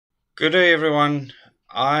Good day everyone.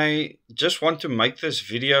 I just want to make this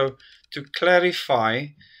video to clarify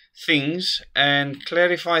things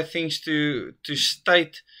to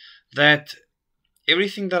state that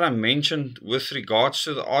everything that I mentioned with regards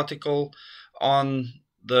to the article on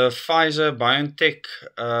the Pfizer-BioNTech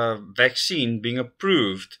vaccine being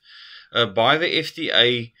approved by the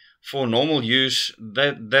FDA for normal use,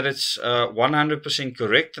 that it's 100%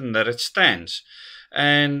 correct and that it stands.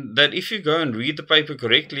 And that if you go and read the paper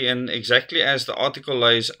correctly and exactly as the article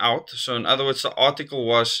lays out, so in other words, the article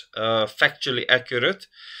was factually accurate,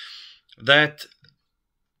 that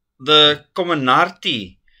the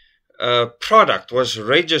Comirnaty product was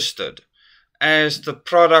registered as the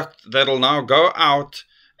product that will now go out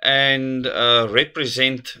and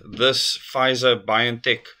represent this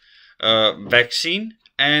Pfizer-BioNTech vaccine,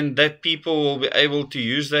 and that people will be able to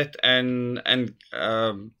use that and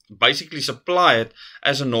basically supply it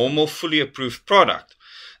as a normal, fully approved product.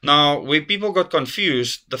 Now, where people got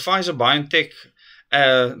confused, the Pfizer-BioNTech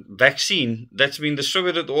vaccine that's been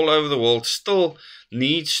distributed all over the world still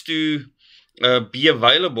needs to be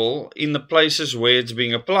available in the places where it's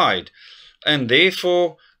being applied. And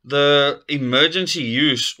therefore, the emergency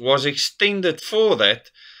use was extended for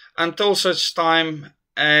that until such time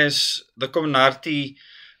as the Comirnaty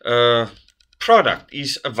product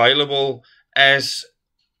is available as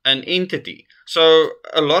an entity. So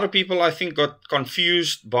a lot of people, I think, got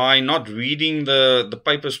confused by not reading the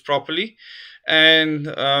papers properly. And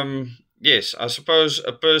yes, I suppose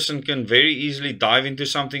a person can very easily dive into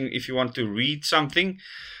something if you want to read something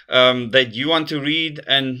that you want to read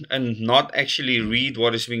and not actually read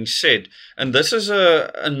what is being said. And this is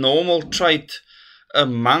a normal trait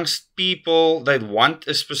amongst people that want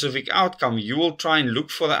a specific outcome. You will try and look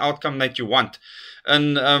for the outcome that you want.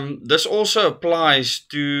 And this also applies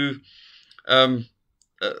to the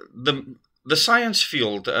science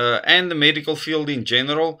field and the medical field in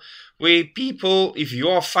general, where people, if you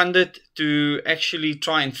are funded to actually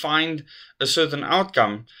try and find a certain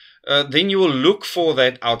outcome, then you will look for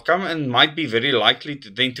that outcome and might be very likely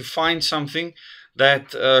to find something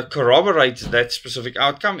that corroborates that specific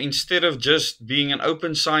outcome, instead of just being an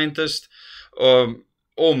open scientist or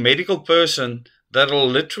medical person that will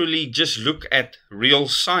literally just look at real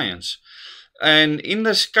science. And in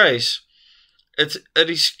this case, it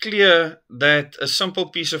is clear that a simple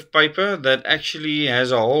piece of paper that actually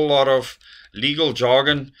has a whole lot of legal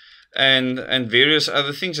jargon and various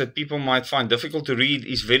other things that people might find difficult to read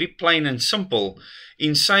is very plain and simple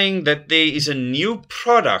in saying that there is a new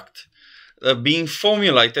product being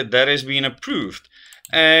formulated that has been approved,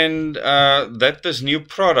 and that this new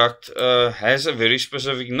product has a very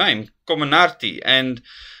specific name, Comirnaty. And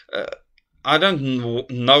I don't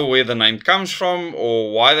know where the name comes from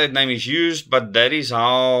or why that name is used, but that is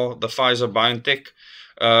how the Pfizer-BioNTech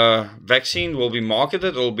vaccine will be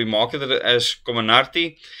marketed. It will be marketed as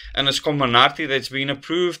Comirnaty, and it's Comirnaty that's been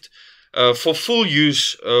approved for full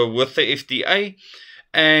use with the FDA.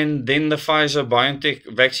 And then the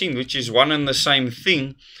Pfizer-BioNTech vaccine, which is one and the same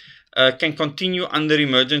thing, can continue under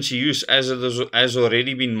emergency use as it has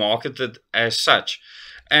already been marketed as such.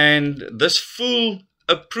 And this full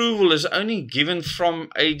approval is only given from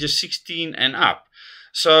ages 16 and up.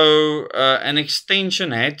 So an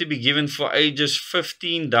extension had to be given for ages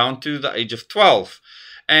 15 down to the age of 12.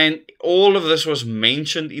 And all of this was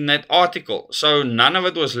mentioned in that article. So none of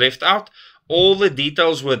it was left out. All the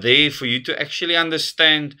details were there for you to actually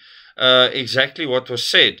understand exactly what was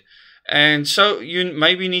said. And so you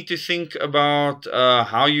maybe need to think about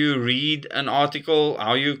how you read an article,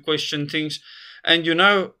 how you question things. And you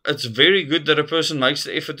know, it's very good that a person makes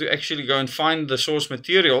the effort to actually go and find the source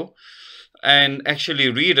material and actually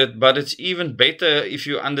read it. But it's even better if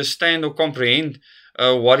you understand or comprehend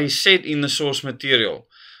what is said in the source material.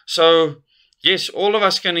 So yes, all of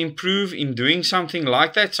us can improve in doing something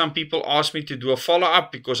like that. Some people ask me to do a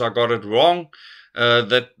follow-up because I got it wrong,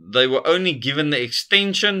 that they were only given the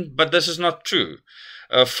extension, but this is not true.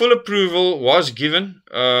 Full approval was given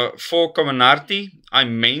for Comirnaty. I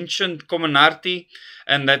mentioned Comirnaty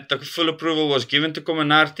and that the full approval was given to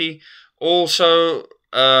Comirnaty. Also,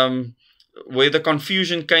 where the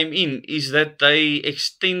confusion came in is that they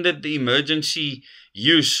extended the emergency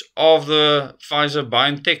use of the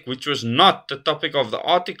Pfizer-BioNTech, which was not the topic of the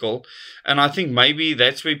article. And I think maybe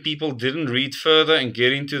that's where people didn't read further and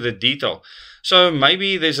get into the detail. So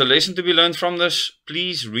maybe there's a lesson to be learned from this.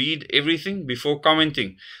 Please read everything before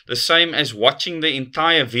commenting. The same as watching the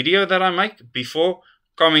entire video that I make before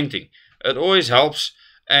commenting. It always helps.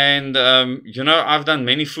 And, you know, I've done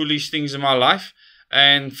many foolish things in my life.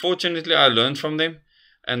 And fortunately, I learned from them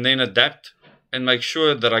and then adapt and make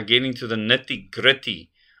sure that I get into the nitty-gritty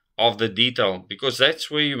of the detail, because that's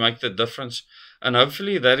where you make the difference. And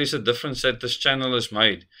hopefully that is a difference that this channel has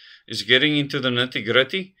made, is getting into the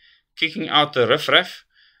nitty-gritty, kicking out the riff-raff,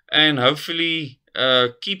 and hopefully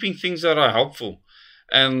keeping things that are helpful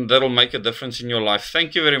and that'll make a difference in your life.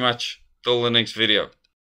 Thank you very much. Till the next video.